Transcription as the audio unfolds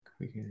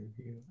We can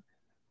review.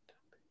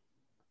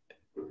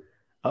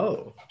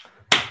 Oh,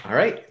 all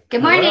right.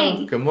 Good Hello.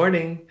 morning. Good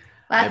morning.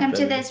 Welcome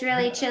to this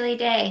really chilly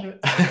day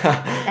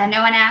that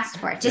no one asked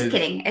for. Just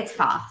kidding. It's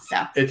fall,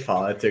 so. It's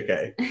fall. It's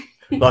okay.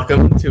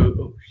 Welcome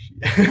to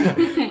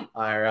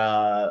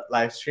our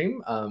live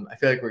stream. I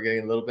feel like we're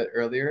getting a little bit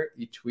earlier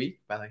each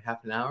week by like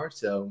half an hour,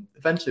 so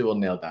eventually we'll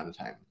nail down the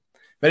time.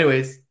 But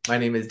anyways, my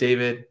name is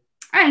David.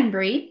 I'm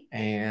Bree.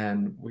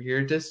 And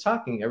we're just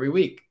talking every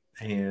week.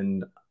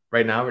 And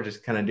right now we're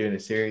just kind of doing a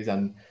series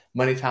on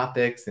money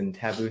topics and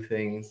taboo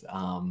things.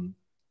 And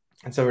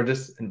so we're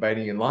just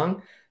inviting you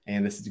along.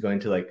 And this is going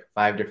to like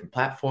 5 different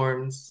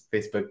platforms: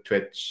 Facebook,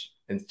 Twitch,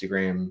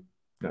 Instagram.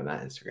 No, not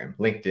Instagram.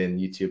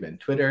 LinkedIn, YouTube, and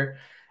Twitter.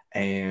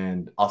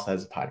 And also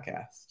has a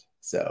podcast.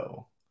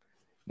 So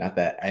not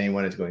that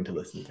anyone is going to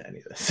listen to any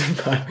of this.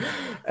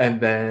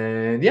 And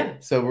then, yeah,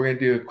 so we're going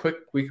to do a quick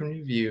week in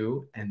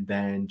review and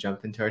then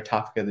jump into our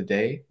topic of the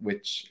day,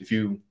 which if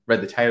you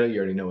read the title, you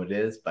already know what it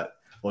is, but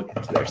we'll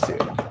get to there soon.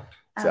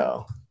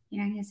 So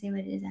you're not going to say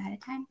what it is ahead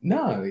of time?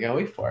 No, you got to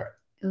wait for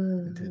it.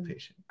 Ooh.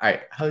 Anticipation. All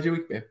right. How was your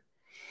week, babe?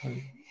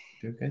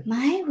 Doing good?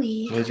 My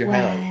week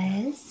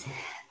was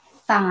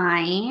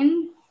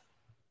fine.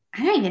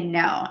 I don't even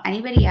know.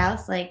 Anybody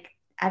else, like,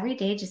 every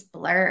day just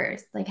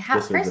blurs. Like,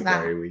 first of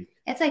all,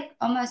 it's like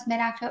almost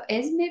mid-October.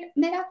 Is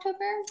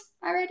mid-October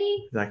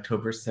already? It's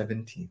October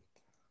 17th.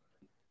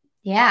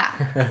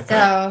 Yeah.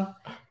 So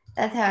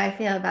that's how I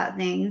feel about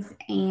things.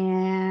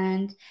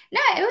 And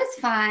no, it was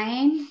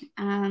fine.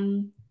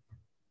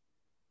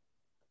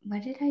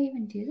 What did I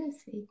even do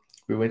this week?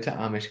 We went to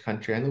Amish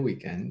country on the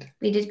weekend.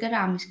 We did go to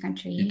Amish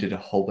country. You did a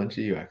whole bunch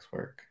of UX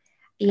work.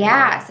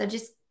 Yeah. So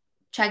just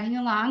chugging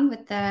along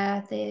with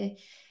the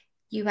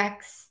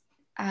UX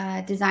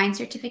design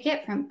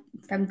certificate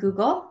from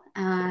Google.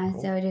 Cool.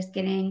 So just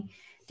getting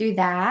through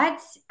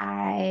that.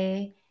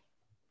 I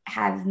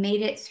have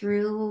made it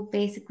through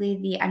basically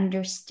the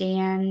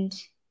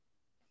understand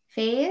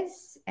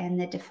phase and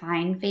the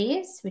define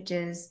phase, which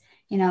is,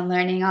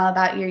 learning all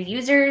about your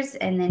users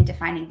and then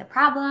defining the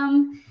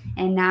problem.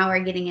 And now we're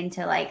getting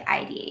into like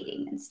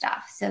ideating and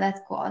stuff. So that's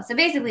cool. So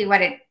basically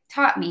what it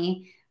taught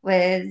me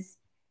was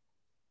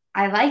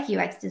I like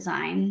UX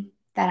design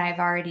that I've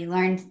already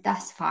learned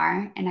thus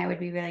far, and I would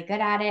be really good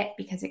at it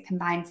because it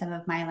combines some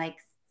of my like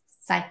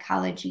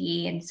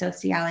psychology and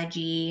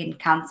sociology and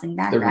counseling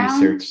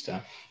background. The research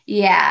stuff.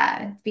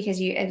 Yeah, because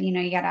you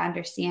got to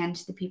understand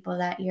the people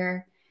that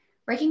you're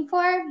working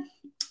for.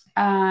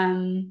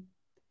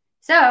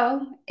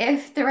 So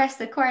if the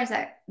rest of the course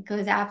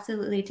goes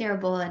absolutely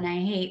terrible and I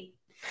hate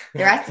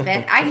the rest of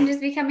it, I can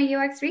just become a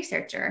UX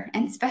researcher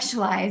and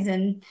specialize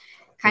in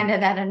kind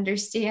of that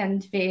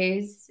understand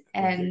phase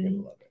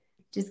and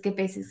just get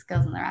basic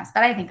skills in the rest.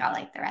 But I think I'll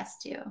like the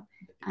rest too.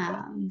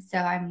 So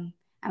I'm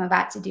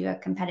about to do a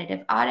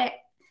competitive audit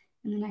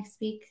in the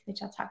next week,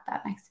 which I'll talk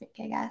about next week,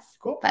 I guess.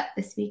 Cool. But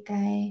this week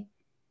it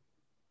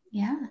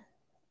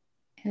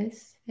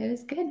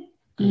was good.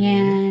 Mm-hmm.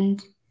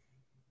 And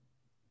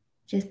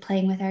just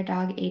playing with our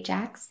dog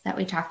Ajax that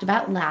we talked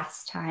about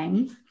last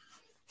time.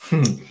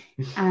 So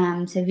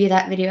view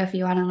that video if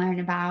you want to learn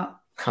about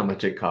how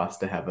much it costs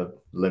to have a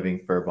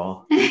living fur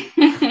ball.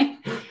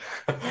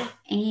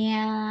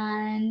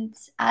 And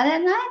other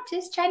than that,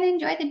 just trying to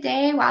enjoy the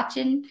day,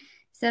 watching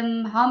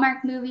some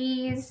Hallmark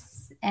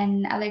movies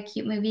and other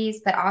cute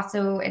movies, but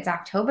also it's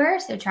October,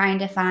 so trying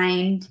to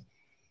find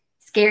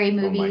scary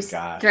movies,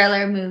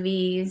 thriller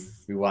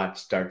movies. We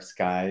watched Dark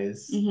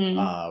Skies,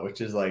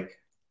 which is like,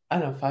 I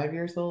don't know, 5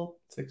 years old,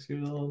 6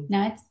 years old?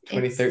 No, it's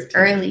 2013. It's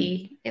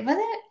early. Was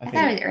it? I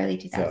thought it was early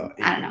 2000s. So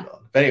I don't know.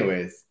 But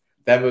anyways,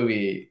 that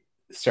movie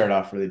started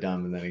off really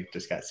dumb and then it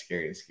just got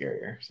scarier and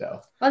scarier.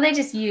 So they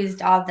just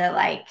used all the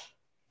like,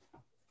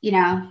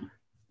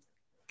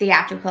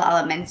 theatrical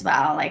elements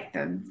well, like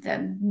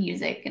the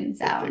music and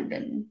sound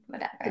and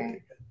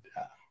whatever.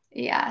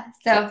 Yeah.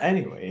 So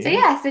anyway.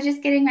 So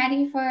just getting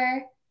ready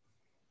for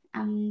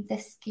the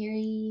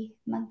scary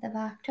month of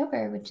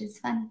October, which is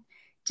fun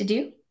to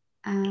do.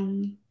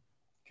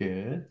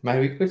 Good. My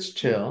week was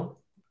chill.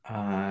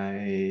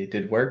 I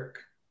did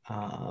work.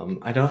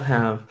 I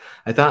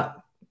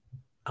thought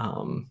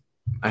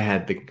I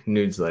had the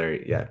newsletter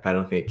yet, but I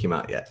don't think it came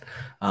out yet.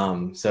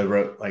 So I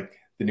wrote like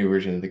the new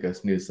version of the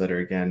Ghost newsletter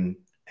again,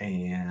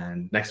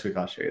 and next week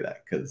I'll show you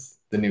that because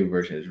the new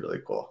version is really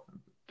cool.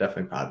 I'm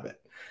definitely proud of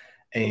it.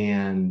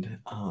 And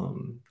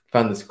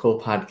found this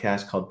cool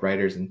podcast called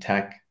Writers in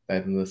Tech that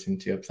I've been listening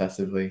to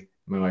obsessively.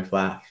 My wife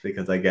laughed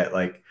because I get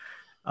like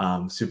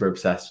super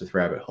obsessed with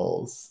rabbit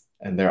holes,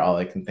 and they're all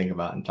I can think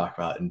about and talk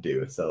about and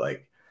do. So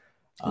like,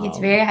 it's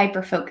very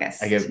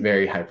hyper-focused. I get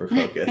very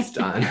hyper-focused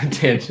on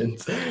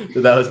tangents.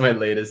 So that was my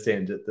latest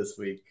tangent this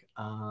week.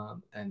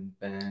 And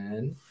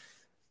then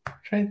I'm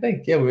trying to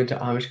think. Yeah, we went to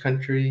Amish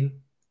country,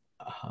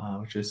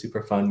 which was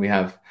super fun. They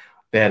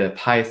had a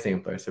pie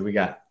sampler. So we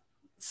got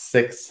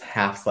 6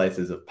 half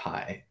slices of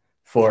pie,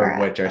 4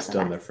 of which are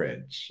still in the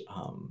fridge.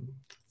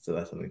 So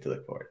that's something to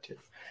look forward to.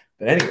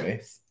 But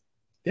anyways,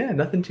 yeah,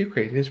 nothing too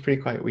crazy. It's a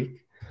pretty quiet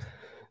week.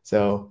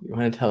 So you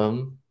want to tell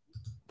them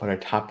what our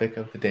topic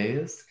of the day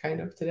is kind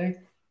of today?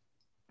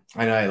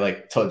 I know I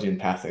like told you in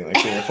passing like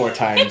 3 or 4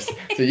 times.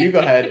 So you go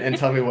ahead and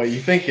tell me what you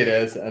think it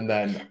is, and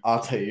then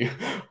I'll tell you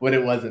what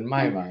it was in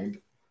my mind.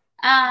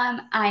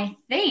 I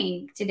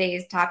think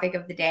today's topic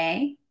of the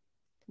day,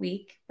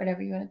 week,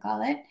 whatever you want to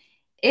call it,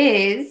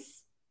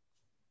 is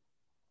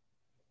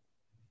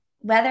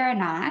whether or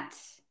not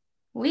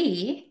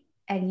we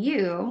and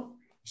you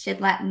should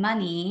let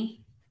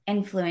money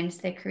influence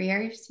the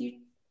careers you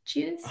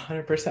choose.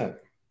 100%.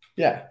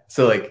 Yeah.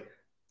 So like,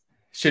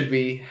 should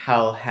we?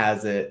 How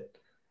has it?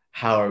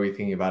 How are we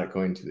thinking about it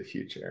going to the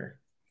future?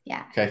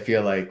 Yeah. I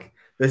feel like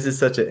this is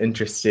such an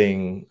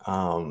interesting,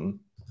 I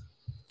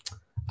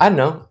don't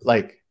know,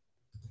 like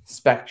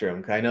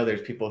spectrum. I know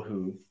there's people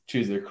who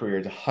choose their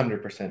careers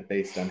 100%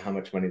 based on how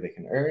much money they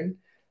can earn.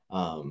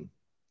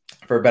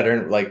 For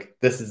better, like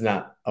this is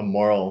not a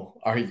moral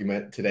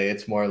argument today.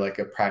 It's more like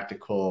a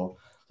practical,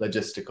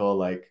 logistical,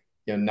 like,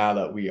 now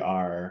that we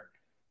are,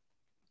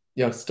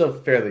 still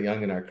fairly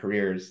young in our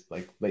careers,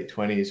 like late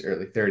 20s,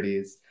 early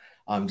 30s,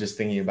 just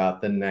thinking about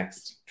the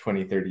next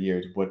 20, 30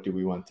 years, what do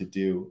we want to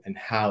do and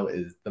how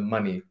is the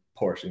money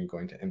portion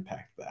going to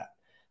impact that?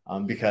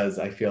 Because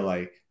I feel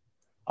like,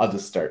 I'll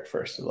just start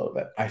first a little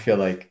bit. I feel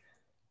like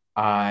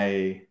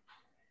I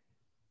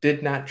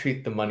did not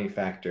treat the money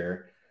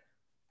factor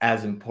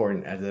as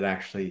important as it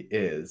actually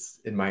is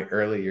in my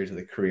early years of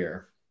the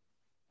career.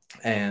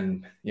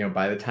 And,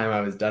 by the time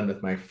I was done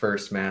with my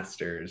first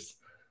master's,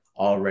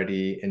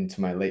 already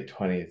into my late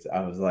 20s, I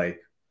was like,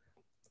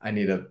 I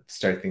need to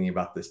start thinking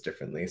about this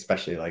differently,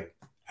 especially like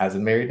as a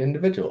married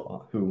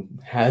individual who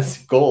has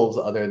goals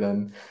other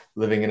than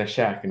living in a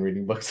shack and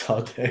reading books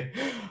all day.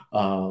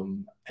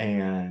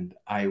 And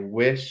I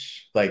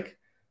wish, like,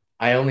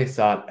 I only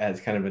saw it as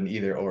kind of an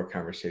either or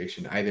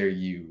conversation. Either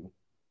you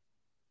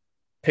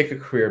pick a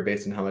career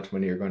based on how much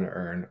money you're going to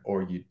earn,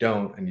 or you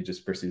don't, and you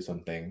just pursue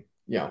something,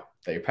 that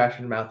you're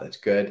passionate about. That's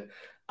good.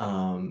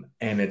 And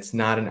it's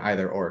not an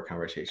either or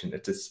conversation.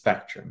 It's a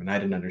spectrum. And I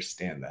didn't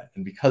understand that.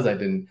 And because I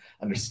didn't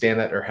understand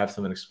that or have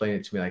someone explain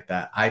it to me like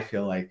that, I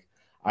feel like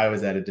I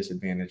was at a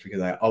disadvantage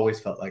because I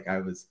always felt like I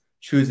was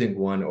choosing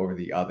one over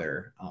the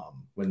other,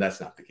 when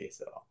that's not the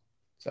case at all.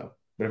 So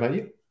what about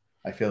you?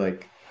 I feel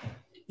like,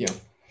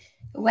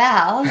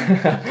 Well,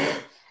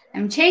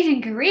 I'm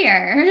changing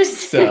careers.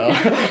 So,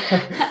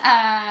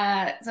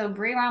 so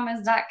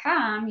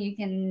BrieRamas.com, you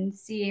can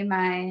see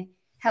my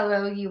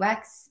Hello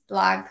UX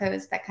blog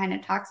post that kind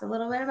of talks a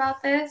little bit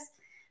about this.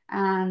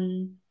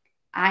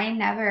 I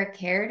never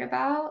cared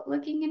about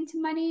looking into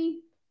money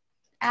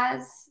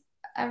as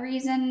a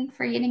reason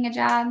for getting a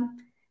job,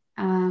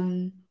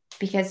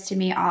 because to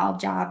me, all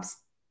jobs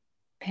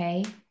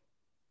pay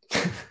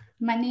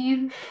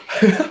money.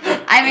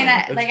 I mean,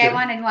 I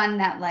wanted one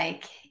that I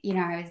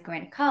was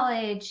going to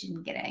college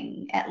and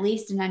getting at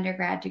least an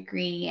undergrad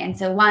degree. And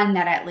so one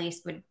that at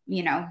least would,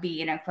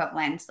 be an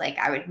equivalent, like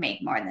I would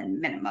make more than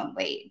minimum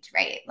wage,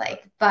 right?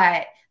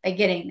 But by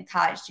getting the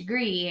college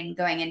degree and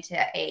going into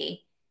a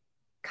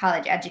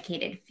college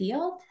educated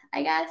field,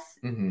 I guess,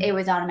 it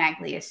was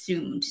automatically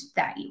assumed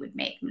that you would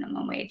make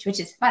minimum wage, which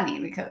is funny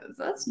because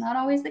that's not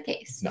always the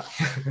case. No.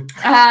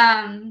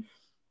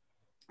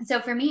 So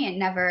for me, it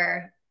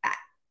never...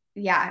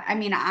 Yeah, I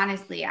mean,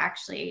 honestly,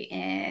 actually,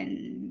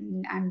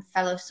 I'm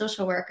fellow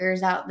social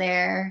workers out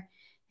there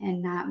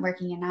and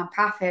working in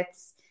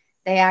nonprofits.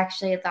 They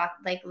actually thought,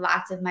 like,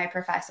 lots of my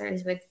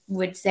professors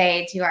would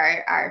say to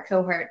our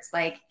cohorts,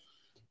 like,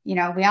 we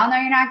all know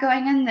you're not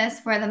going in this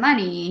for the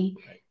money.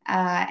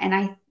 Right.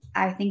 And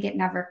I think it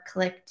never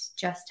clicked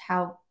just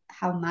how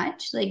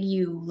much, like,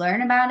 you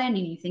learn about it and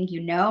you think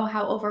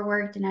how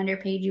overworked and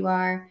underpaid you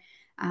are.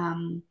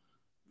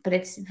 But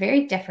it's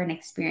very different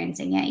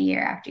experiencing it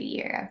year after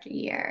year after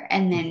year.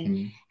 And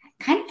then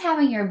kind of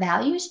having your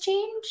values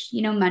change.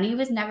 Money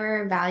was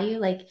never a value.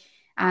 Like,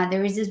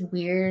 there was this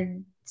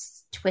weird,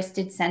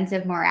 twisted sense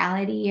of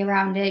morality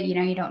around it.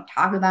 You don't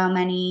talk about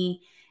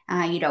money.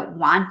 You don't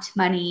want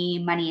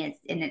money. Money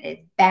is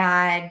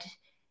bad.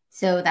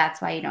 So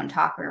that's why you don't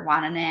talk or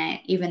want on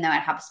it, even though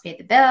it helps pay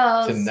the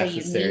bills. It's a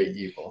necessary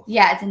evil.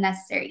 Yeah, it's a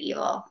necessary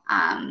evil.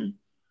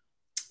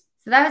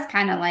 So that was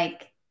kind of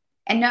like,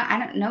 and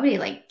nobody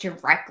like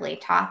directly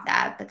taught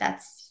that, but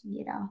that's,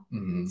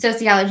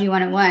 Sociology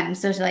 101,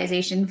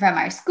 socialization from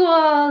our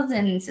schools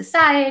and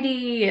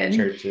society and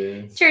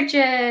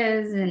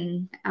churches.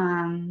 And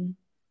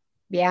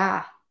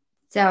yeah.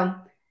 So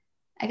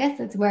I guess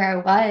that's where I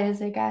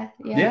was, I guess.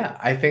 Yeah.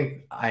 I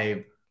think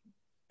I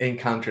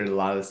encountered a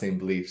lot of the same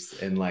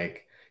beliefs in so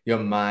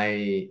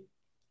I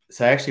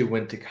actually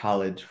went to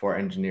college for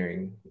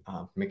engineering,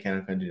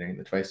 mechanical engineering.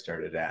 That's what I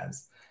started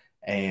as.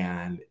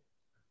 And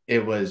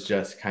it was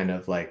just kind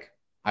of like,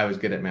 I was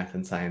good at math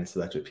and science, so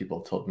that's what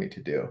people told me to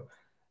do.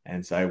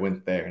 And so I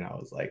went there and I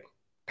was like,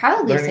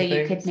 probably so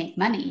you could make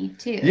money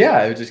too.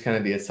 Yeah, it was just kind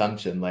of the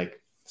assumption, like,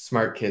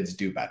 smart kids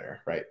do better,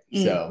 right?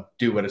 So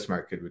do what a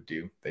smart kid would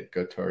do. They'd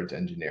go towards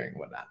engineering and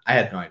whatnot. I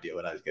had no idea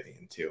what I was getting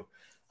into.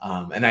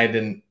 And I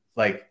didn't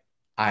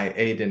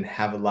didn't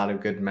have a lot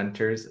of good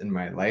mentors in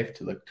my life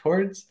to look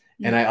towards.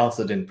 And I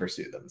also didn't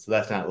pursue them. So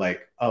that's not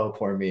like, oh,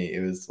 poor me.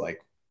 It was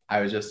like,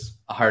 I was just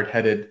a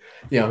hard-headed,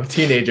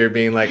 teenager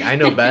being like, I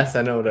know best.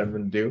 I know what I'm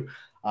going to do.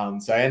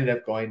 So I ended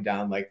up going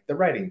down like the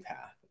writing path.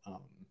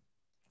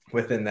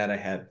 Within that, I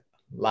had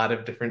a lot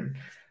of different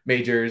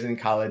majors in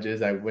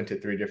colleges. I went to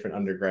 3 different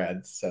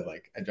undergrads. So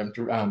like I jumped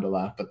around a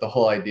lot, but the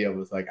whole idea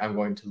was like, I'm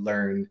going to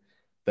learn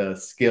the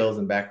skills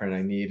and background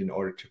I need in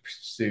order to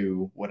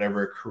pursue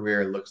whatever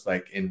career looks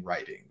like in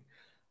writing.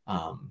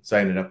 So I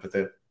ended up with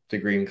a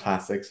degree in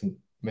classics and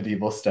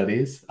medieval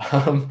studies,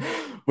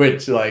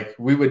 which like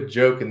we would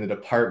joke in the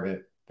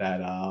department that,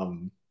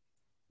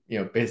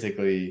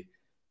 basically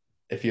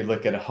if you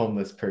look at a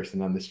homeless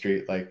person on the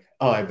street, like,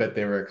 oh, I bet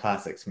they were a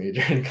classics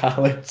major in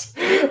college.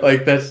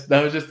 Like that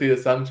was just the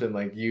assumption,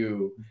 like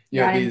these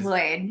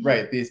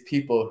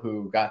people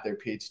who got their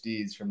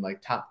PhDs from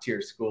like top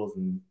tier schools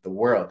in the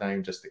world, not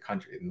even just the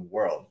country, in the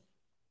world,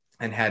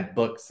 and had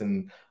books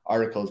and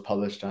articles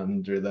published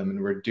under them,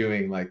 and were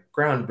doing like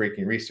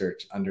groundbreaking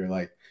research under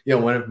like,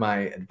 one of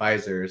my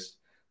advisors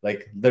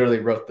like literally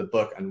wrote the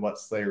book on what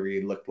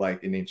slavery looked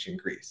like in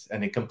ancient Greece,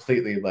 and it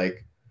completely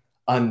like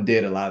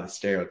undid a lot of the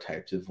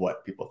stereotypes of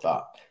what people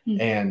thought.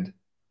 And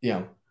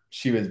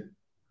she was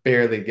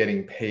barely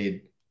getting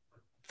paid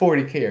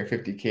 $40K or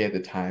 $50K at the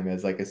time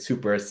as like a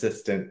super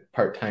assistant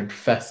part-time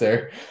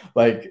professor,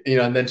 like,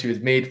 and then she was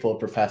made full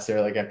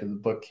professor like after the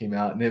book came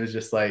out. And it was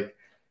just like,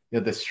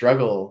 the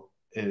struggle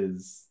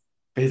is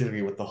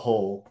basically with the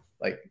whole,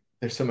 like,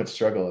 there's so much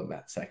struggle in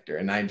that sector,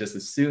 and I just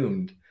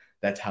assumed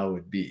that's how it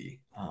would be.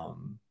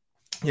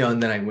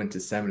 And then I went to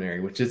seminary,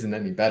 which isn't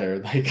any better,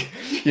 like,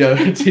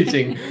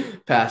 teaching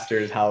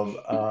pastors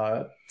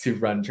how to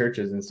run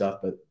churches and stuff,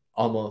 but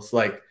almost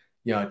like,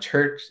 a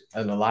church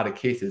in a lot of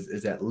cases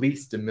is at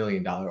least $1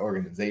 million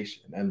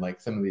organization. And like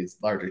some of these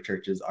larger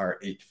churches are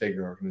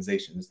 8-figure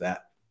organizations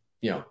that,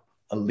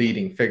 a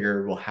leading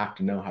figure will have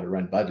to know how to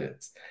run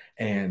budgets.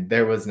 And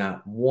there was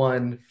not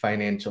one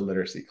financial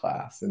literacy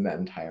class in that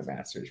entire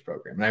master's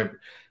program. And I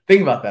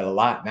think about that a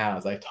lot now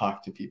as I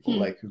talk to people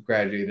like who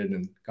graduated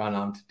and gone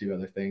on to do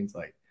other things,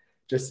 like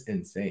just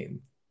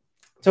insane.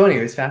 So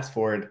anyways, fast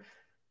forward,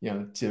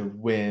 to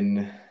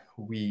when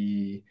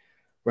we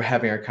were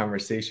having our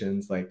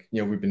conversations, like,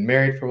 we've been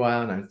married for a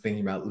while, and I'm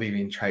thinking about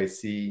leaving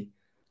Tri-C.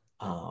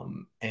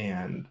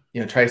 And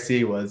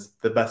Tri-C was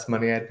the best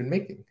money I'd been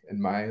making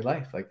in my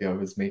life. Like, I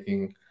was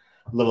making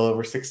a little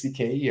over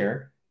 $60K a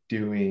year,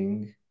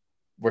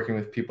 working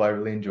with people I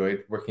really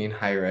enjoyed, working in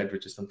higher ed,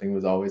 which is something that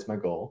was always my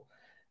goal.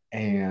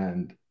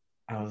 And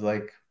I was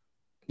like,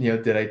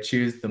 did I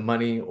choose the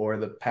money or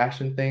the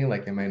passion thing?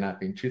 Like, am I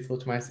not being truthful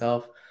to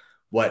myself?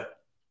 What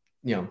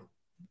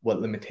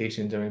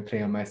limitations am I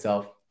putting on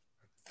myself?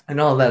 And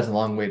all of that is a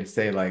long way to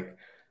say, like,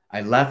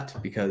 I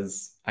left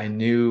because I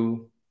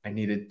knew I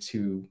needed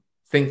to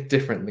think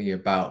differently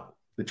about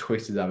the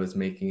choices I was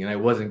making, and I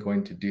wasn't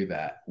going to do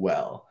that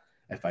well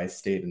if I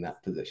stayed in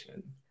that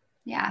position.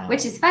 Yeah,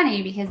 which is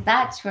funny because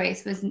that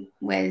choice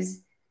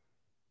was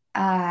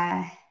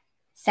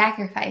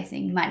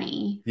sacrificing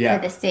money for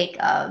the sake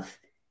of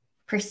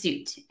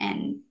pursuit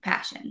and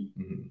passion.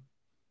 Mm-hmm.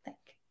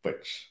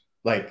 Which,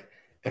 like,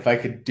 if I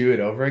could do it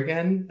over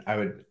again, I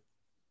would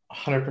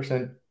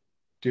 100%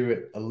 do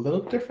it a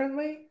little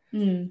differently.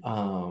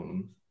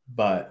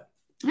 But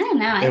I don't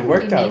know. It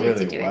worked out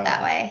really to do well. It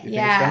that way.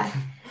 Yeah.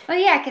 Well,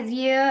 yeah, because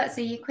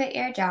you quit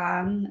your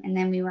job, and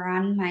then we were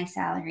on my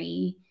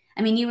salary.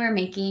 I mean, you were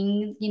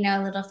making,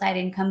 a little side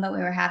income, but we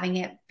were having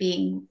it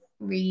being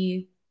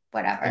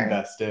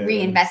reinvested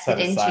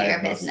into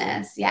your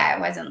business. Yeah,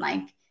 it wasn't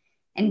like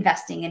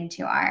investing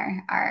into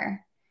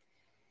our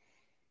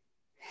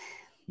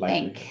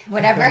bank,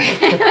 whatever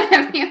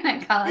you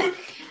want to call it.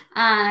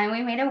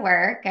 We made it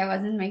work. I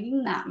wasn't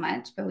making that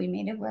much, but we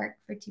made it work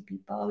for 2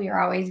 people. We were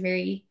always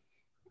very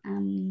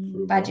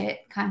budget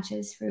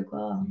conscious,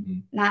 frugal,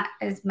 not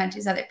as much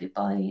as other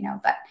people,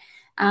 but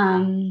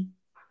and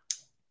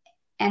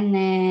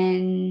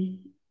then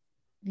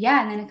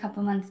a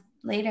couple months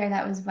later,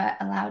 that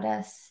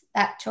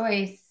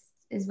choice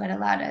is what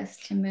allowed us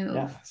to move.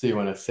 Yeah. So you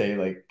want to say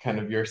like kind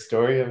of your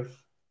story of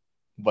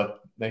what,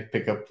 like,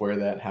 pick up where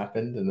that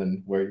happened and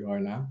then where you are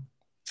now?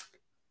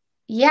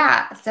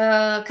 Yeah. So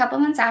a couple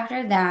months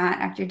after that,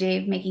 after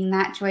Dave making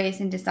that choice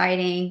and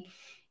deciding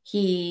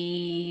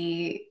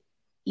he,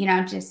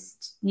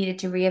 just needed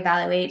to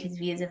reevaluate his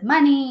views of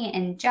money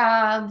and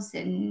jobs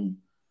and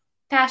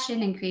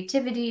passion and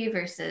creativity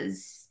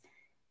versus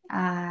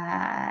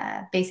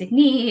basic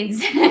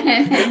needs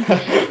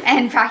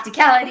and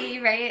practicality,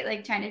 right?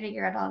 Like trying to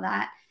figure out all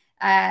that.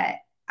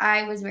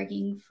 I was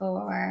working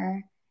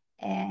for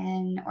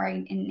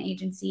an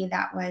agency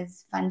that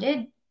was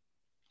funded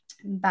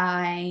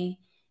by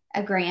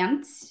a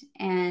grant,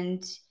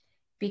 and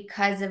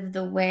because of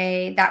the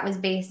way that was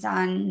based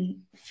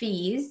on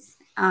fees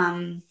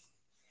from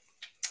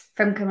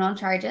criminal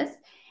charges,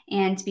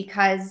 and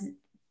because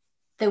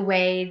the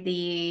way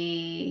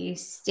the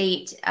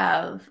state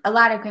of a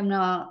lot of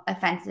criminal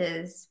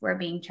offenses were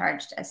being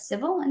charged as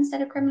civil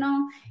instead of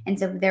criminal, and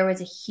so there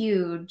was a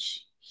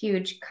huge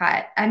huge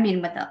cut. I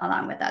mean,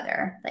 along with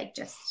other, like,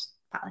 just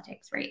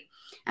politics, right?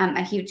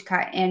 A huge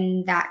cut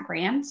in that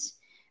grant,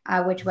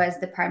 which was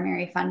the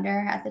primary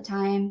funder at the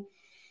time.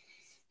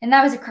 And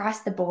that was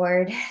across the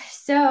board.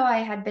 So I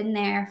had been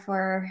there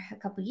for a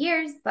couple of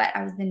years, but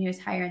I was the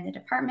newest hire in the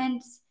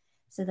department.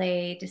 So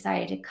they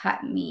decided to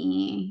cut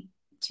me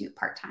to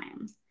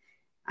part-time,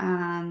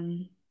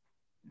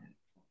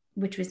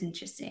 which was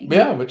interesting.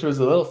 Yeah, which was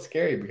a little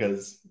scary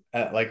because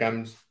like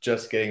I'm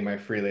just getting my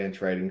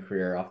freelance writing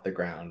career off the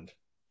ground,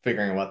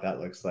 figuring out what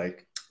that looks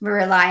like. We're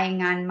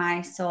relying on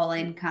my sole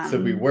income. So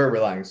we were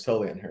relying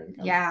solely on her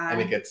income. Yeah. And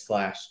it gets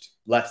slashed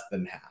less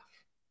than half.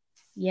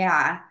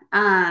 Yeah.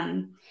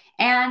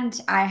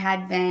 And I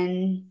had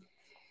been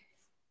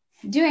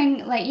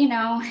doing, like, you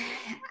know,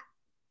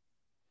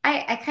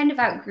 I kind of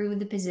outgrew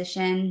the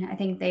position. I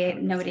think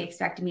nobody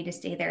expected me to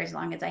stay there as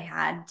long as I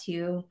had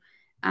to.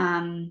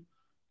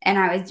 And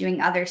I was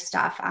doing other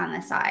stuff on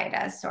the side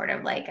as sort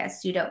of like a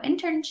pseudo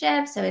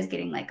internship. So I was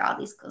getting like all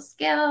these cool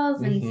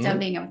skills and still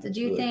being able to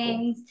do really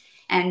things. Cool.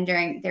 And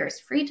there was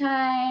free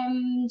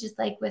time, just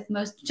like with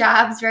most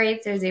jobs,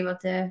 right? So I was able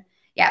to,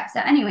 yeah. So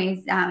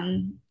anyways,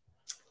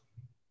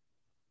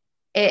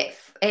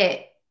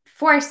 it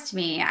forced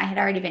me, I had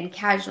already been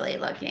casually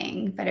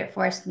looking, but it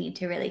forced me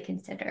to really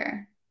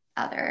consider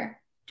other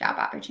job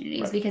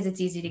opportunities, right, because it's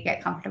easy to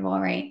get comfortable,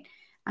 right?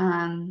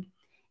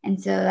 And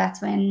so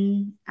that's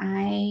when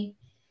I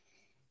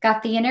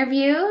got the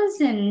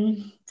interviews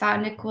and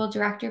found a cool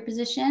director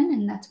position.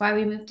 And that's why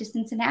we moved to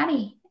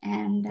Cincinnati.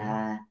 And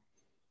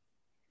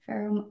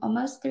for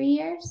almost 3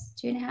 years,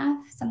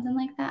 2.5, something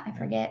like that. I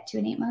forget, 2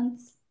 and 8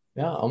 months.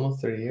 Yeah,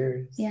 almost 30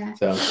 years. Yeah.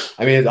 So,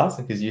 I mean, it's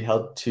awesome because you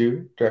held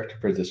 2 director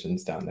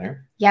positions down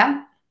there.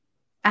 Yeah.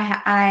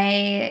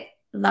 I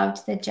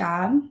loved the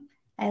job.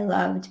 I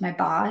loved my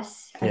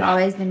boss. I've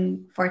always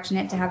been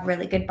fortunate to have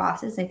really good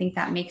bosses. I think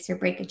that makes or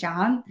break a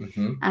job.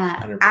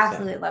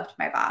 Absolutely loved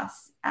my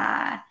boss.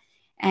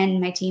 And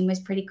my team was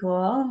pretty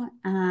cool.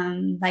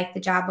 Liked the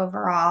job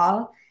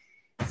overall.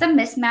 Some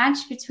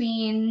mismatch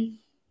between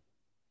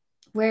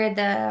where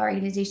the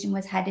organization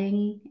was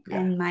heading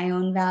and my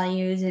own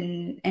values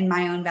and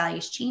my own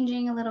values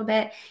changing a little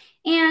bit.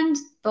 And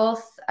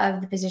both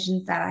of the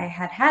positions that I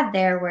had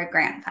there were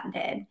grant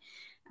funded.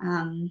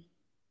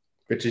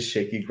 Which is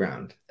shaky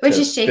ground. Which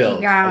is shaky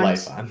ground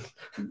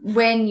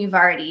when you've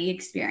already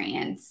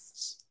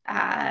experienced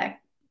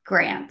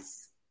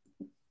grants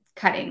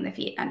cutting the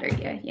feet under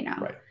you, you know.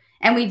 Right.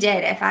 And we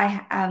did.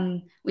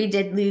 We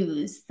did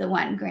lose the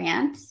one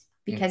grant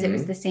because it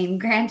was the same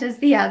grant as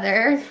the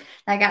other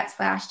that got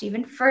slashed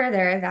even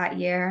further that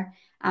year.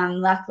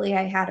 Luckily,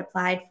 I had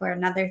applied for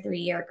another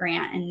 3-year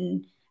grant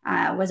and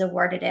was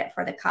awarded it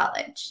for the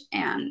college.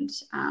 And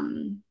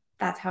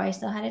that's how I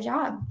still had a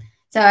job.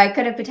 So I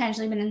could have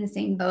potentially been in the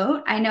same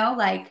boat. I know,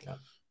 like,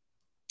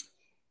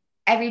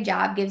 every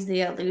job gives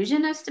the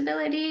illusion of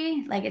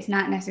stability. Like, it's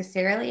not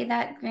necessarily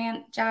that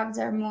grant jobs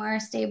are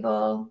more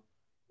stable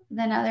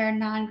than other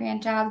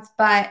non-grant jobs.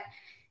 But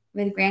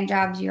with grant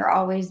jobs, you're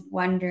always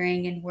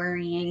wondering and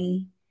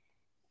worrying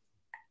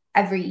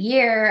every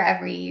year,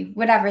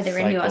 whatever the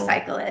renewal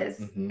cycle is,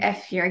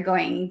 if you're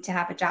going to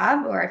have a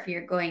job or if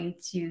you're going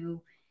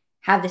to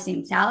have the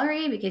same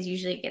salary, because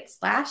usually it gets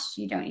slashed.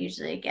 You don't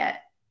usually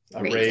get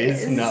a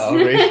raise. No,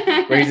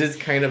 raises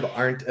kind of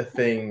aren't a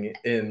thing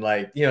in,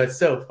 like, you know, it's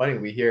so funny.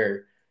 We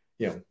hear,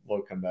 you know,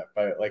 we'll come back,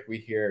 but like we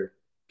hear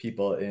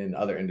people in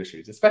other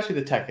industries, especially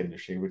the tech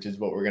industry, which is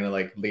what we're going to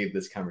like lead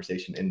this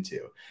conversation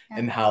into,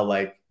 and how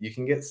like you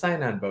can get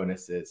sign-on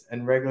bonuses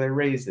and regular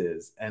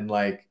raises. And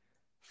like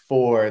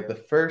for the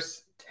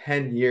first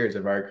 10 years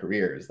of our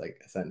careers,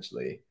 like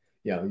essentially,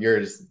 you know,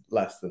 yours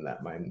less than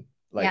that, mine.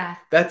 Like,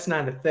 that's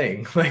not a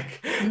thing.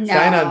 Like,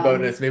 sign-on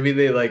bonus, maybe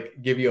they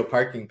like give you a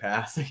parking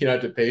pass you don't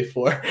have to pay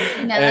for.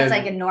 No, that's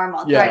like a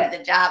normal part of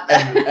the job.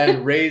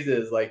 and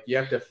raises, like, you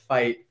have to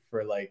fight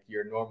for like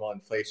your normal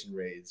inflation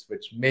raise,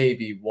 which may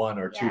be 1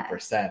 or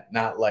 2%,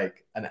 not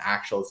like an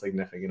actual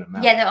significant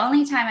amount. Yeah, the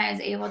only time I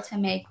was able to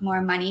make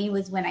more money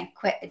was when I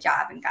quit the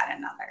job and got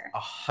another.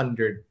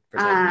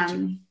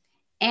 100%.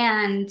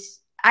 And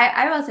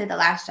I will say the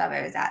last job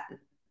I was at,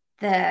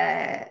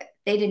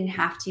 they didn't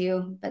have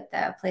to, but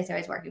the place I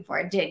was working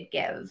for did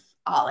give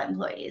all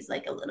employees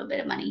like a little bit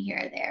of money here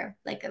or there,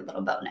 like a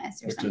little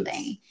bonus or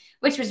something,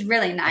 which was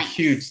really nice. A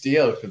huge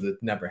deal because it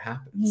never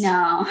happens.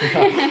 No.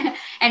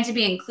 And to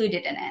be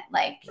included in it,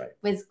 like,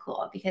 was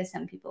cool because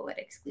some people would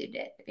exclude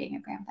it being a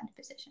grant funded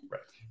position.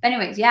 Right. But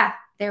anyways,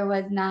 there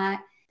wasn't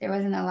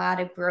a lot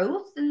of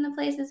growth in the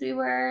places we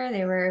were.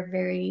 There were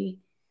very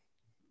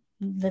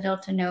little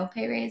to no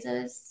pay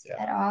raises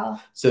at all.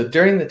 So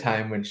during the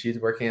time when she's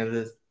working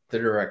as the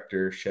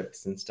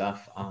directorships and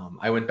stuff,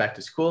 I went back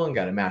to school and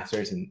got a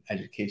master's of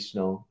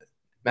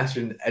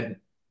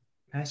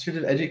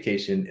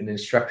education in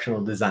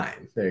instructional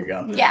design. There you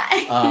go.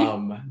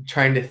 Yeah.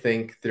 Trying to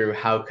think through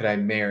how could I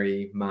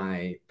marry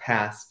my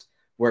past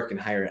work in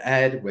higher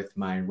ed with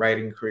my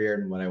writing career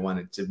and what I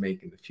wanted to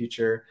make in the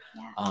future.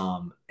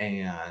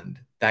 And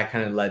that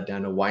kind of led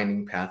down a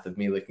winding path of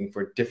me looking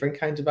for different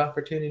kinds of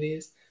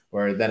opportunities,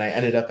 Where then I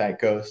ended up at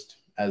Ghost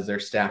as their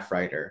staff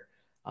writer,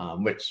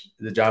 which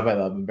is a job I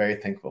love. I'm very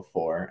thankful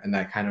for, and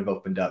that kind of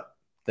opened up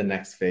the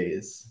next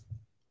phase.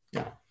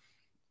 Yeah,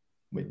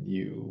 when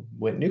you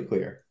went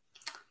nuclear.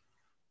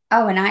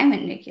 Oh, and I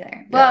went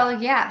nuclear.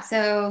 Well, yeah.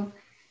 So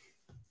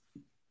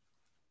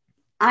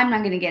I'm not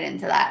going to get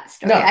into that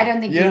story. I don't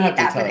think you need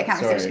that for the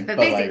conversation. But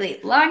basically,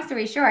 long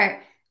story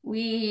short,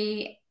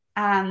 I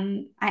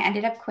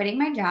ended up quitting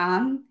my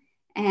job,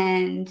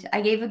 and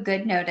I gave a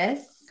good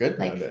notice. Good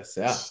notice,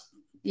 yeah.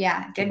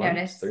 Yeah, good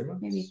notice. 3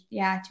 months? Maybe,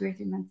 2 or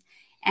 3 months.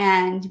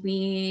 And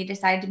we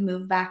decided to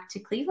move back to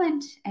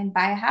Cleveland and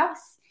buy a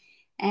house.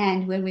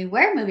 And when we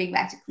were moving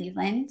back to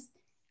Cleveland,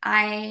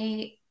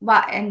 because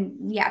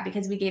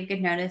we gave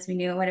good notice, we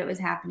knew what was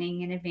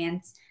happening in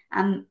advance.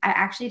 I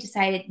actually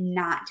decided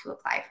not to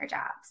apply for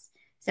jobs.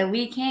 So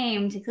we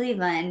came to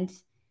Cleveland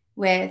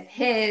with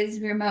his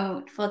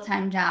remote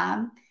full-time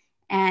job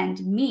and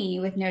me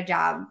with no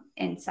job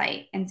in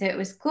sight. And so it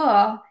was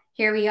cool.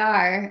 Here we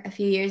are a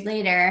few years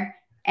later,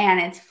 and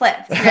it's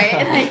flipped,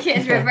 right? Like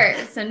it's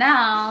reversed. So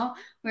now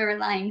we're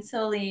relying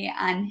solely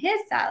on his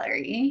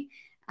salary.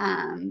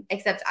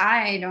 Except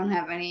I don't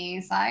have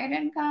any side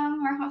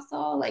income or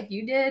hustle like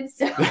you did.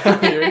 So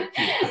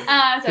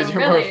because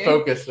you're more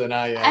focused than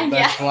I am.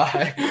 That's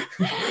why.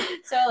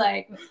 So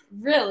like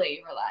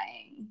really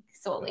relying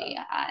solely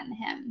on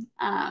him.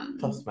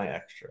 Plus my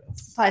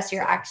extras.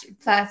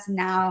 Plus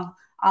now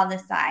all the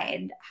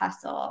side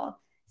hustle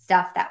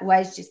stuff that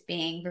was just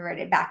being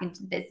reverted back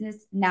into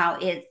business now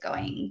is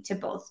going to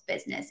both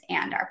business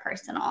and our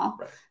personal.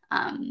 Right.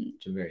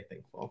 Which I'm very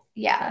thankful.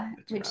 Yeah,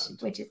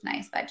 which is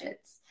nice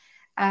budgets.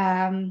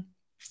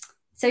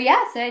 So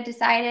I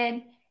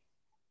decided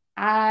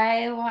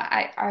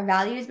our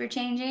values were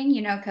changing,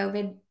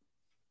 COVID,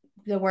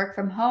 the work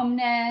from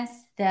homeness,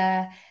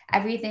 the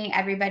everything,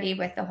 everybody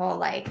with the whole,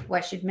 like,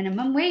 what should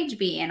minimum wage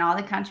be and all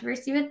the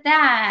controversy with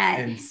that.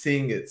 And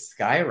seeing it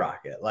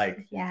skyrocket,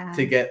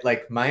 to get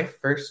like my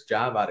first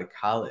job out of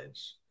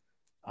college,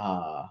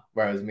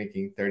 where I was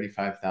making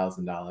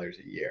 $35,000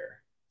 a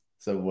year.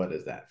 So what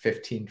is that?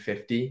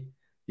 $1,550?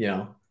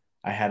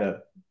 I had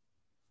a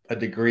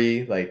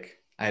degree, like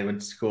I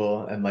went to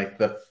school, and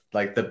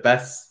the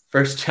best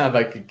first job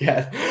I could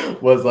get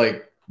was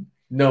like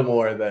no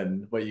more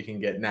than what you can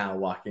get now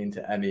walking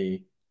into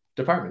any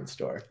department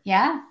store.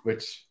 Yeah.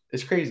 Which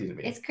is crazy to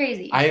me. It's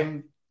crazy. I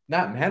am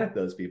not mad at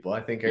those people.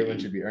 I think everyone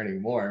should be earning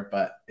more,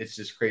 but it's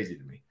just crazy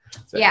to me.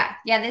 So. Yeah.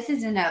 This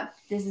isn't a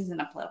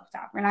political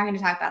talk. We're not going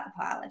to talk about the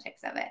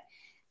politics of it.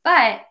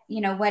 But,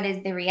 what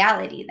is the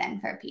reality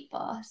then for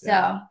people?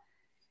 So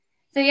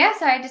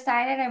I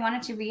decided I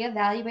wanted to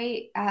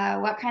reevaluate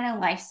what kind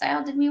of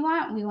lifestyle did we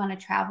want. We want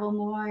to travel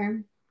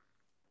more.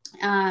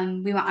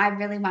 I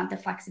really want the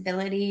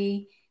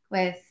flexibility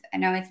with, I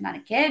know it's not a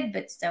kid,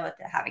 but still with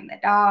having the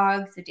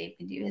dog. So Dave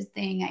can do his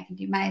thing. I can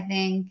do my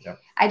thing. Yep.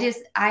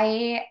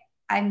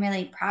 I'm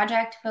really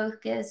project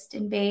focused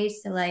and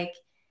based. So like,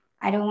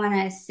 I don't want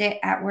to sit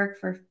at work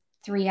for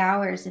 3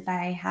 hours if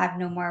I have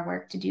no more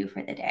work to do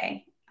for the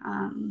day.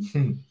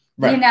 Right.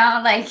 I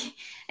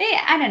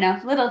don't know,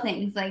 little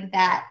things like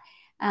that.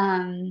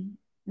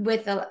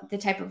 With the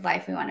type of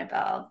life we want to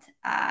build.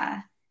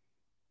 I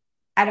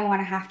don't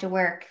want to have to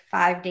work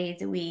 5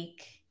 days a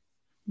week,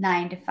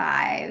 9 to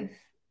 5,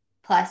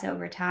 plus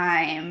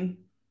overtime.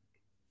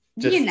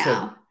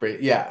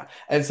 Yeah.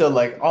 And so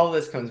like all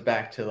this comes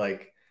back to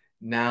like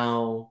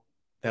now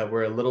that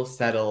we're a little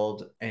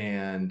settled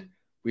and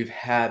we've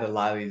had a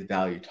lot of these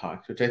value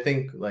talks, which I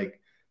think like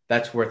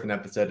that's worth an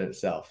episode in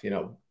itself.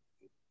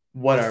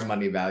 What are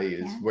money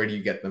values? Yeah. Where do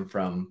you get them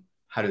from?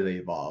 How do they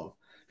evolve?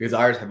 Because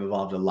ours have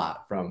evolved a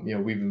lot from,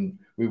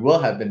 we will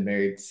have been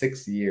married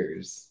 6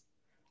 years,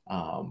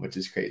 which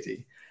is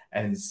crazy.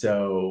 And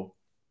so,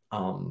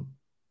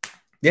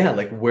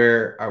 like,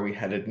 where are we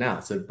headed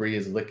now? So Bree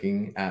is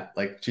looking at,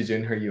 like, she's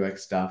doing her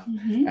UX stuff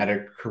at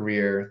a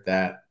career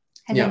that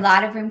has a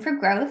lot of room for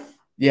growth.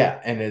 Yeah.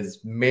 And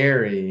is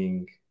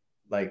marrying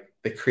like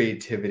the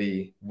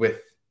creativity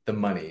with the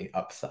money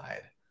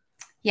upside.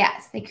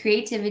 Yes, the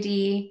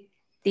creativity,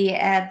 the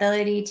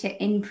ability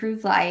to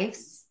improve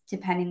lives,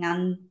 depending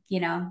on,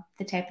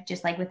 the type of,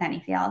 just like with any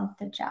field,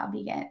 the job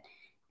you get.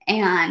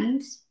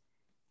 And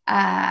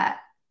an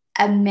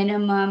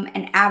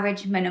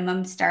average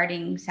minimum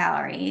starting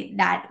salary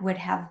that would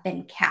have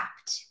been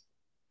capped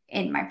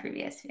in my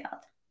previous field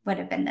would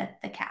have been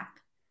the cap.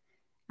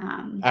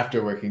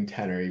 After working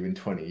 10 or even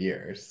 20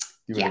 years,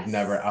 you would have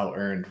never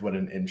out-earned what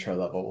an intro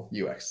level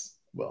UX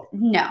will.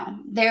 No,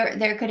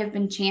 there could have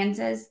been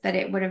chances, but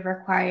it would have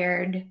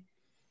required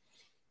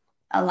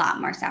a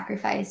lot more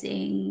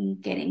sacrificing,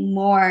 getting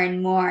more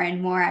and more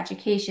and more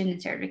education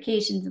and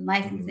certifications and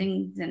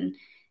licensings.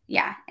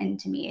 And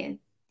to me,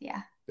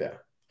 yeah.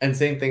 And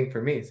same thing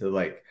for me. So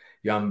like,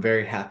 I'm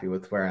very happy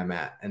with where I'm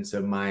at. And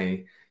so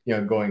my,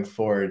 going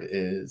forward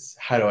is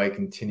how do I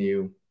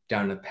continue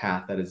down a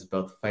path that is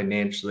both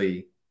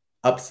financially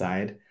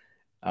upside,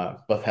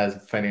 both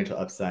has financial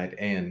upside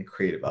and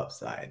creative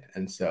upside.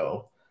 And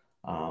so,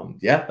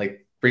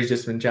 like Bree's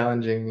just been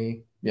challenging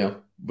me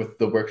with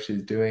the work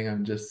she's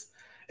doing,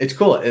 it's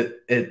cool.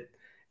 It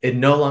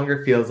no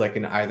longer feels like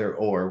an either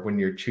or when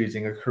you're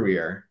choosing a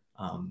career.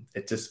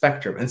 It's a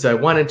spectrum. And so I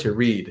wanted to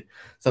read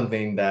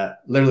something that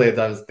literally, as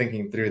I was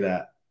thinking through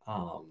that,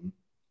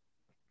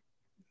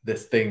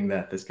 this thing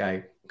that this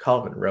guy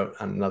Colvin wrote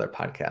on another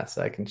podcast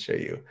that I can show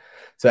you.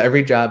 So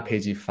every job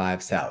pays you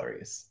 5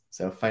 salaries.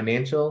 So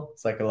financial,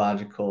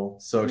 psychological,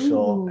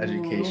 social,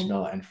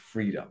 educational, and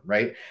freedom,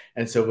 right?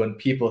 And so when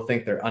people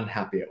think they're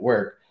unhappy at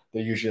work,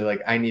 they're usually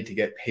like, I need to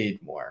get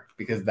paid more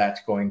because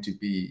that's going to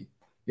be,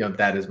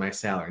 that is my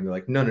salary. And they're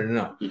like, no.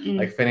 Mm-mm.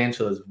 Like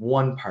financial is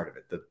one part of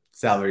it. The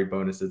salary,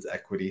 bonuses,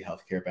 equity,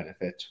 healthcare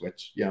benefits,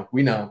 which,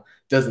 we know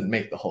doesn't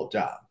make the whole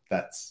job.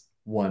 That's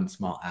one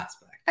small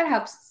aspect. That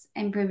helps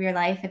improve your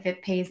life if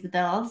it pays the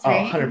bills,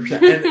 right?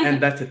 100%.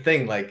 And that's the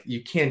thing. Like,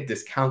 you can't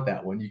discount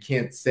that one. You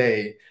can't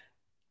say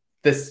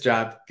this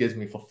job gives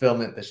me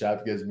fulfillment. This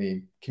job gives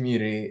me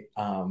community.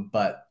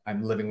 But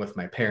I'm living with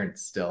my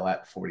parents still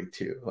at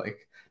 42.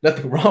 Like,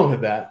 nothing wrong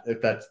with that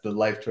if that's the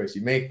life choice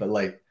you make. But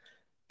like,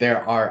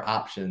 there are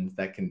options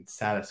that can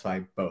satisfy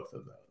both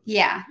of those.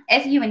 Yeah.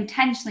 If you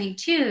intentionally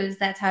choose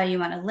that's how you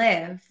want to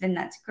live, then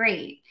that's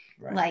great.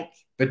 Right. Like,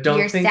 but don't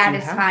you're think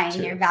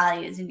satisfying your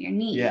values and your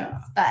needs. Yeah.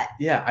 But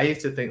yeah, I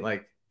used to think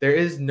like there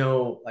is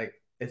no, like,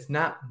 it's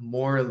not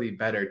morally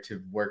better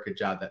to work a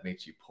job that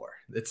makes you poor.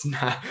 It's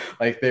not,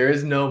 like, there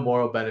is no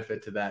moral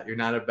benefit to that. You're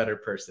not a better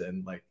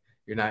person. Like,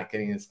 you're not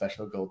getting a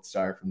special gold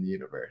star from the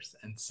universe.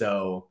 And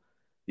so,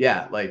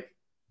 yeah, like,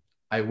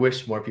 I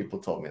wish more people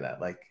told me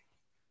that. Like,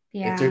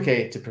 it's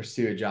okay to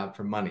pursue a job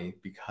for money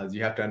because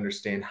you have to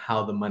understand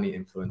how the money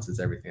influences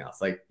everything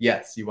else. Like,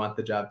 yes, you want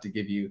the job to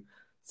give you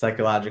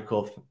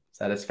psychological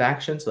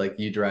satisfaction. So like,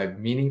 you derive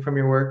meaning from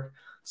your work.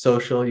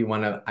 Social, you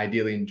want to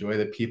ideally enjoy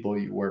the people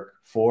you work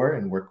for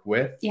and work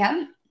with.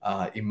 Yeah.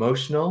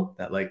 Emotional,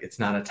 that like, it's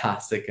not a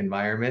toxic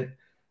environment,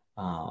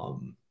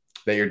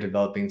 that you're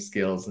developing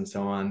skills and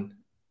so on.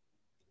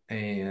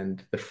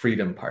 And the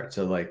freedom part.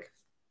 So like,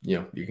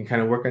 you can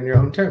kind of work on your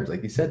own terms.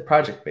 Like you said,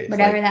 project-based.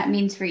 Whatever that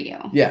means for you.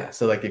 Yeah.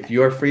 So like, if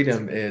your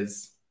freedom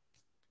is,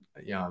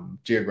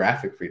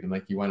 geographic freedom,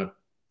 like you want a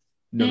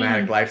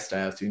nomadic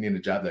lifestyle, so you need a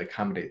job that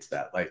accommodates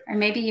that. Like, or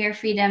maybe your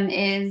freedom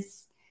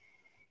is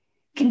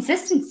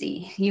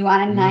consistency. You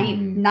want a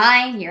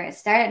 9, you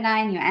start at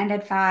 9, you end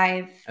at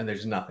 5. And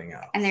there's nothing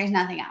else.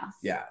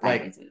 Yeah.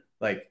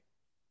 Like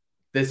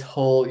this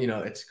whole,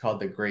 it's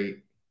called the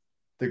great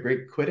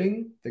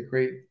quitting,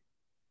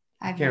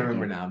 I can't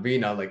remember now,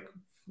 but like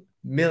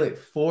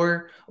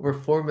over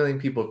 4 million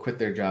people quit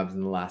their jobs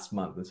in the last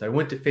month. And so I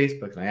went to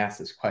Facebook and I asked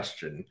this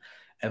question,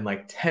 and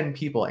like 10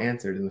 people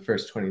answered in the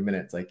first 20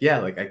 minutes. Like, yeah,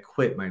 like I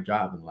quit my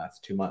job in the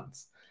last 2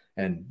 months.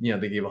 And,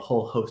 they gave a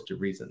whole host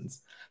of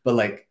reasons. But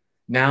like,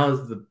 now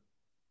is the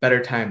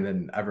better time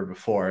than ever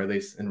before, at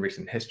least in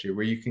recent history,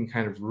 where you can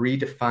kind of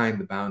redefine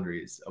the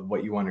boundaries of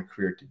what you want a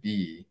career to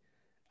be,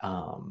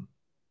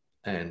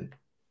 and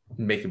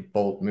make a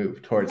bold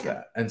move towards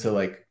that. And so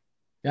like,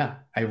 yeah,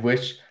 I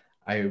wish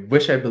I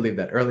believed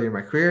that earlier in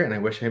my career, and I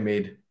wish I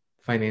made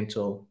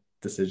financial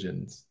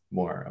decisions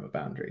more of a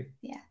boundary.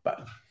 Yeah.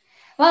 But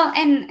well,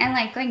 and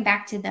like going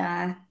back to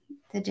the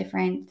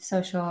different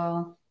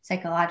social,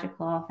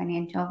 psychological,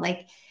 financial,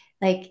 like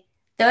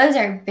those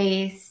are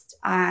based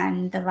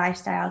on the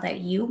lifestyle that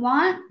you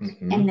want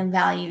and the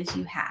values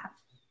you have.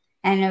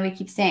 And I know we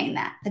keep saying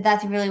that, but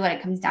that's really what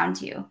it comes down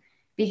to,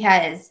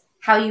 because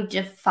how you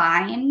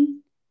define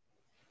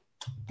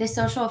the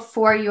social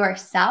for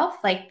yourself,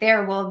 like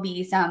there will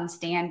be some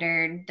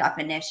standard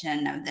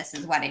definition of this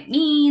is what it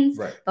means,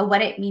 right. But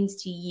what it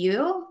means to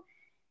you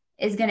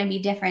is going to be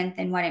different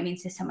than what it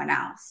means to someone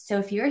else. So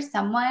if you're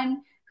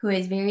someone who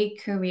is very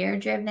career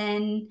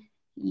driven,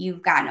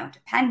 you've got no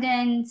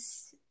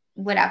dependents,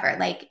 whatever,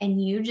 like,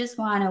 and you just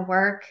want to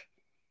work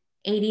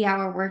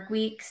 80-hour work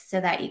weeks so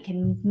that you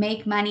can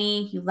make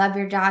money, you love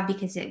your job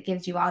because it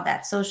gives you all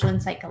that social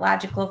and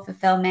psychological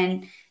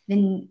fulfillment,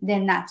 then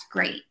that's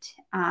great.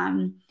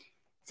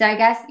 So I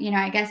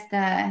guess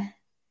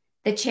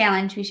the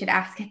challenge we should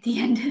ask at the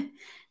end,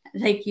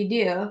 like you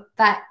do,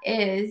 but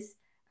is,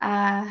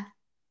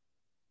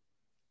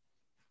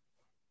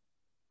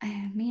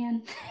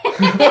 man,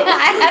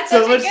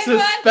 so much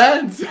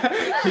suspense. You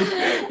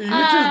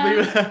just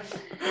leave it.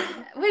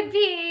 Would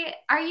be,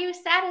 are you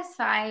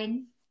satisfied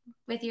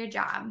with your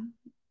job?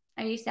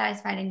 Are you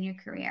satisfied in your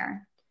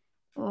career?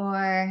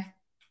 Or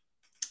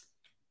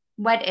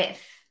what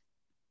if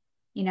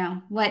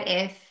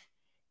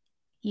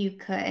you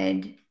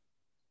could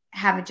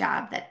have a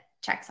job that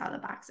checks all the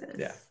boxes?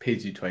 Yeah,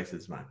 pays you twice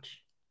as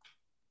much.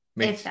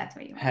 If that's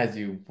what you want. Has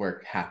you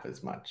work half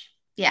as much.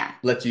 Yeah.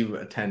 Lets you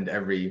attend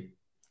every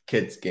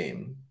kids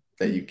game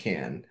that you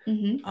can.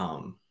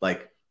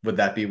 Like, would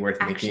that be worth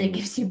actually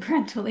gives you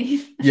parental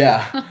leave.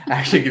 Yeah,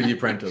 actually gives you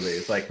parental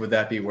leave. Like, would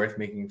that be worth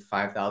making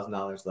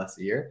 $5,000 less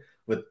a year?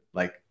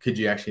 Could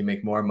you actually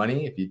make more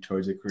money if you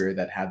chose a career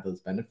that had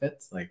those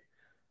benefits? Like,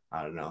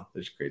 I don't know.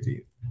 There's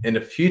crazy. In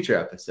a future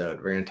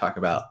episode, we're going to talk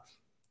about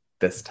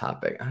this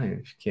topic. I don't know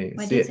if you can't even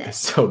What see is it. it? It's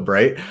so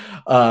bright.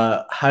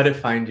 How to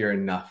find your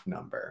enough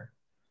number.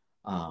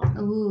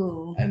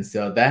 Ooh. And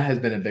so that has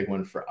been a big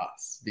one for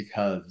us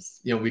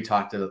because, you know, we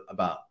talked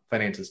about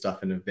financial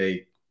stuff in a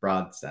vague,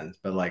 broad sense,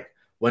 but like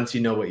once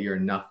you know what your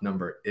enough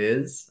number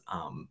is,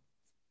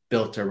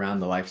 built around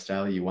the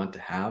lifestyle you want to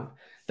have,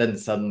 then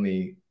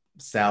suddenly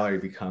salary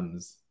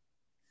becomes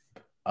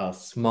a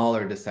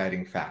smaller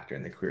deciding factor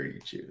in the career you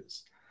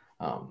choose.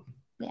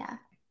 Yeah.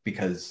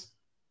 Because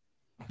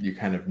you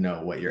kind of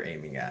know what you're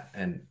aiming at,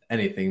 and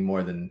anything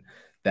more than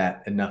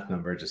that enough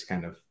number just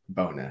kind of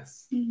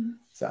bonus. Mm-hmm.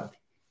 So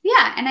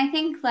yeah, and I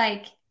think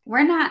like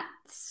we're not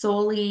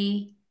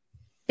solely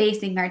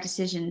basing our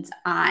decisions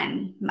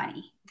on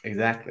money.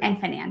 Exactly.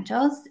 And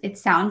financials. It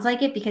sounds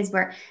like it because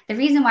the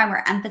reason why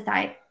we're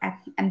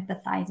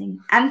emphasizing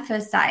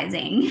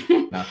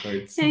math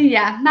words.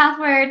 Yeah, math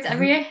words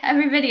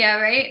every video,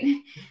 right?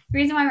 The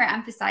reason why we're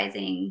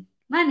emphasizing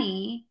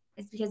money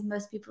is because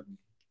most people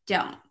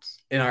don't.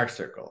 In our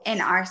circles.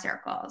 In our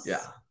circles.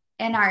 Yeah.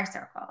 In our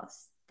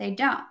circles. They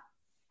don't.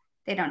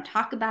 They don't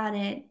talk about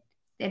it.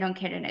 They don't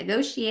care to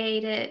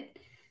negotiate it.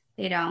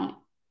 They don't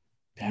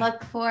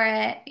look for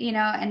it, you know,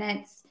 and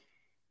it's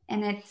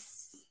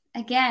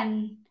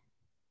again,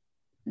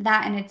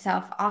 that in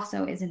itself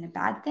also isn't a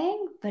bad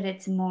thing, but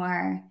it's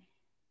more,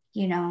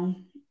 you know,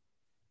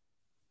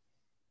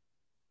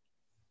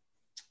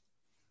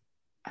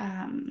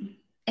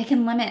 it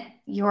can limit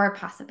your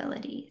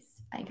possibilities,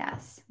 I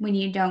guess, when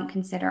you don't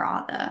consider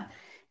all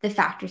the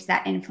factors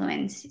that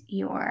influence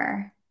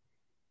your,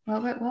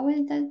 what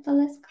was the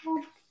list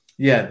called?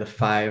 Yeah, the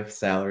 5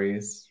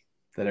 salaries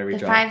that every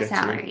job gets. The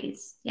 5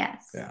 salaries,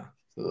 yes. Yeah.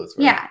 So those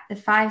were... Yeah, the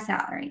 5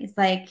 salaries.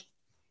 Like,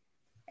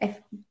 if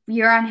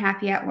you're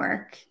unhappy at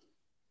work,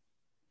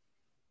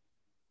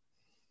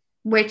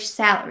 which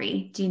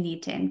salary do you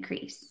need to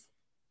increase?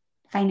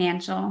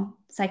 Financial,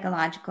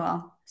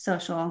 psychological,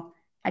 social,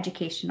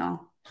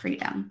 educational,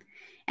 freedom.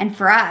 And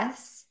for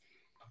us,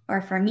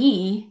 or for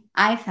me,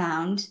 I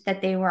found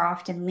that they were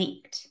often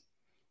linked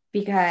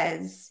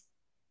because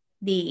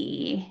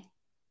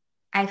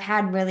I've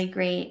had really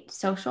great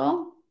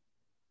social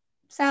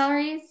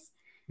salaries,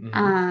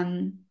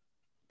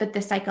 but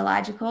the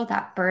psychological,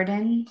 that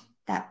burden,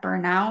 that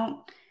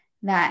burnout,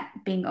 that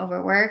being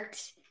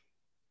overworked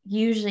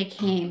usually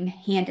came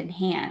hand in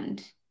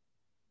hand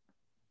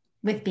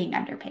with being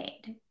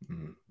underpaid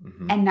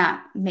and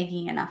not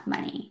making enough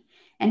money.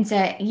 And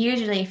so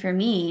usually for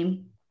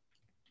me,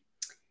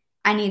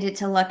 I needed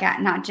to look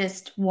at not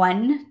just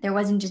one, there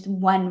wasn't just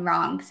one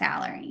wrong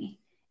salary.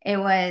 It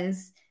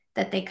was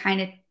that they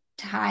kind of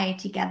tie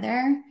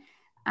together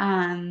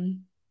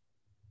and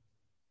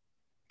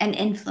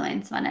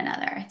influence one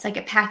another. It's like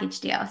a package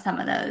deal, some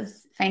of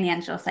those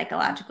financial,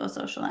 psychological,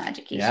 social, and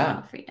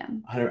educational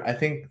freedom. I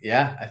think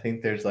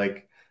there's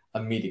like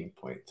a meeting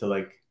point. So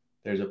like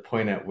there's a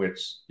point at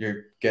which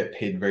you get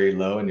paid very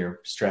low and you're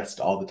stressed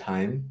all the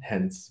time,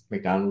 hence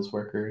McDonald's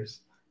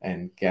workers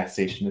and gas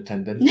station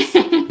attendants,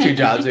 2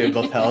 jobs we have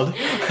both held.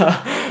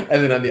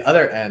 And then on the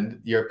other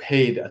end, you're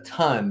paid a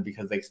ton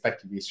because they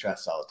expect you to be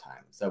stressed all the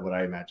time. So what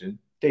I imagine,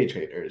 day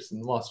traders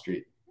and Wall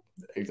Street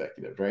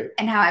executives, right?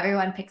 And how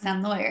everyone picks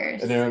on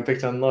lawyers.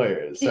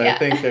 So I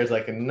think there's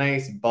like a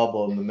nice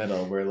bubble in the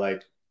middle where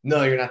like,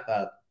 no, you're not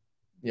that,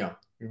 you know,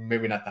 you're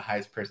maybe not the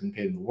highest person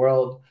paid in the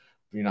world,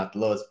 but you're not the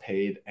lowest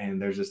paid.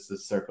 And there's just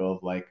this circle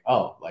of like,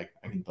 oh, like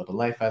I can build a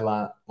life I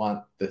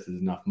want. This is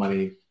enough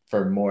money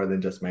for more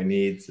than just my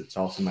needs. It's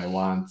also my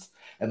wants.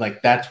 And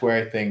like, that's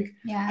where I think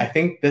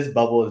this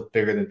bubble is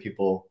bigger than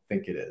people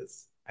think it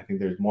is. I think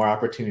there's more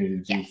opportunity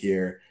to be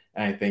here.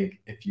 And I think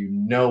if you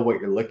know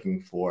what you're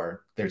looking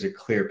for, there's a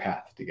clear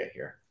path to get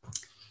here.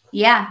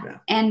 Yeah.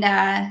 And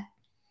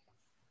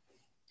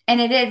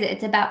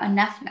it's about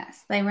enoughness.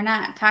 Like, we're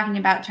not talking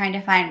about trying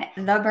to find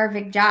the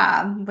perfect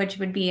job, which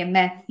would be a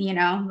myth, you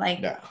know,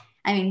 like,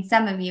 I mean,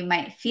 some of you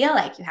might feel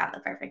like you have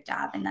the perfect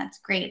job, and that's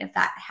great if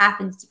that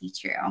happens to be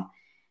true.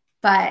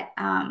 But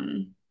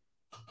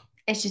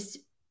it's just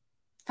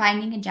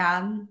finding a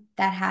job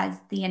that has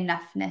the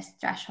enoughness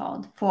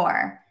threshold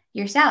for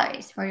your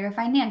salaries, for your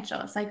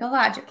financial,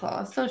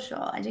 psychological,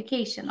 social,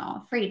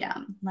 educational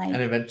freedom, like,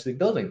 and eventually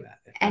building that,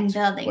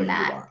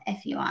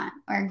 if you want,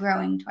 or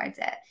growing towards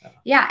it.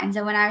 Yeah. And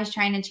so when I was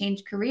trying to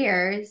change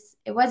careers,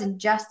 it wasn't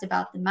just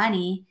about the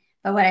money,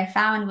 but what I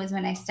found was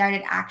when I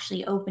started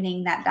actually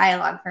opening that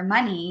dialogue for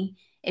money,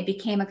 it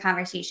became a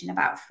conversation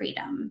about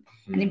freedom,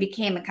 and it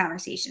became a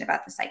conversation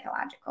about the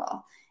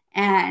psychological,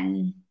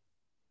 and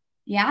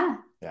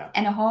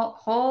and a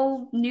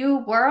whole new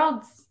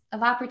worlds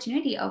of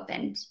opportunity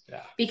opened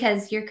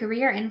because your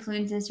career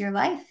influences your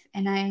life.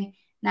 And I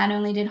not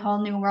only did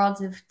whole new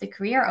worlds of the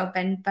career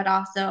open, but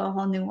also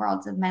whole new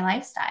worlds of my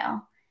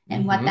lifestyle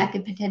and what that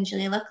could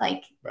potentially look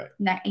like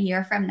a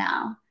year from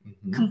now.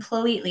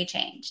 Completely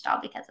changed, all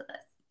because of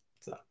this.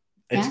 So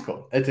it's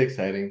cool. It's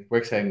exciting. We're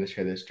excited to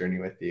share this journey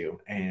with you,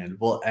 and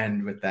we'll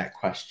end with that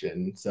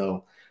question.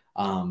 So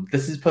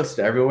this is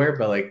posted everywhere,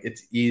 but like,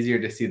 it's easier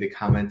to see the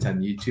comments on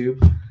YouTube.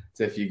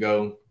 So if you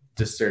go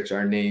just search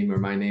our name or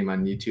my name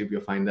on YouTube,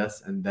 you'll find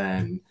us. And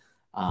then,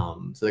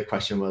 so the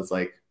question was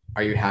like,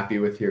 are you happy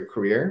with your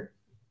career?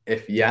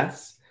 If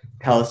yes,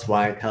 tell us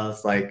why. Tell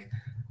us like,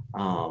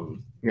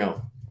 you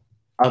know,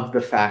 of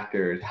the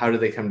factors, how do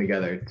they come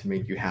together to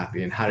make you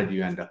happy, and how did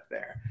you end up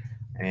there?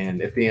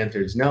 And if the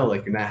answer is no,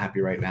 like you're not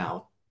happy right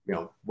now, you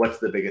know, what's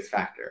the biggest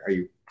factor? Are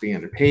you being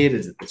underpaid?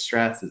 Is it the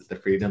stress? Is it the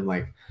freedom?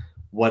 Like,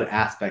 what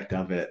aspect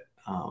of it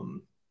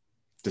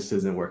just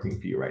isn't working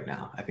for you right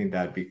now? I think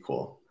that'd be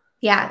cool.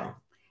 Yeah.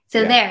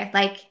 So there,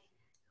 like,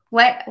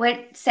 what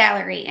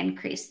salary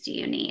increase do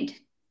you need?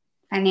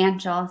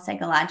 Financial,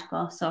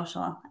 psychological,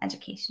 social,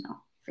 educational,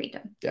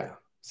 freedom. Yeah.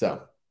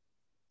 So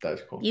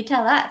that's cool. You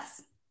tell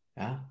us.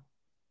 Yeah.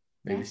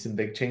 Maybe some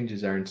big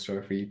changes are in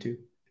store for you too.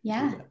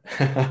 Yeah.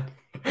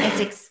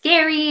 It's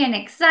scary and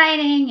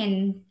exciting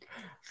and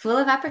full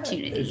of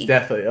opportunity. It's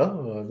definitely,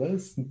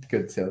 that's a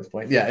good sales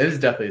point. Yeah, it was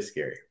definitely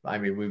scary. I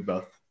mean, we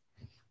both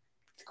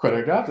quit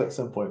our jobs at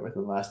some point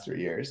within the last 3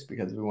 years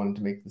because we wanted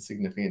to make the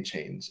significant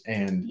change.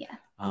 And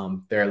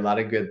there are a lot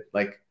of good,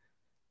 like,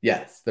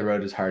 yes, the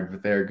road is hard,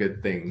 but there are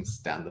good things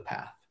down the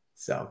path.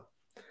 So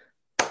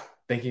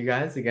thank you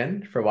guys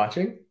again for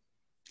watching.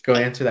 Go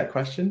answer that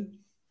question.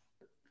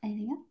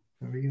 Anything else?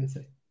 What were you going to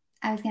say?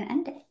 I was going to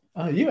end it.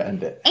 Oh, you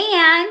end it.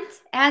 And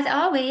as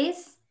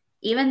always,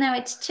 even though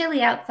it's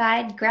chilly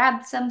outside,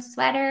 grab some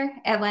sweater.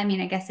 Well, I mean,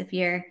 I guess if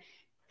you're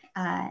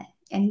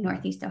in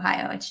Northeast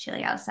Ohio, it's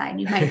chilly outside.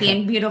 You might be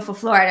in beautiful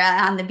Florida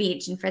on the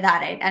beach, and for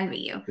that, I'd envy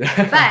you.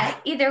 But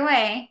either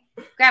way,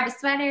 grab a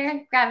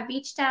sweater, grab a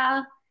beach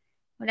towel,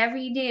 whatever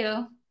you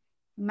do,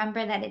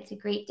 remember that it's a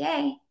great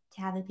day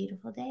to have a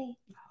beautiful day.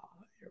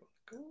 Oh, you're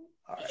welcome.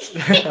 All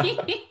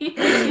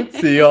right.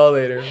 See you all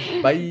later.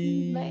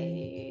 Bye.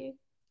 Bye.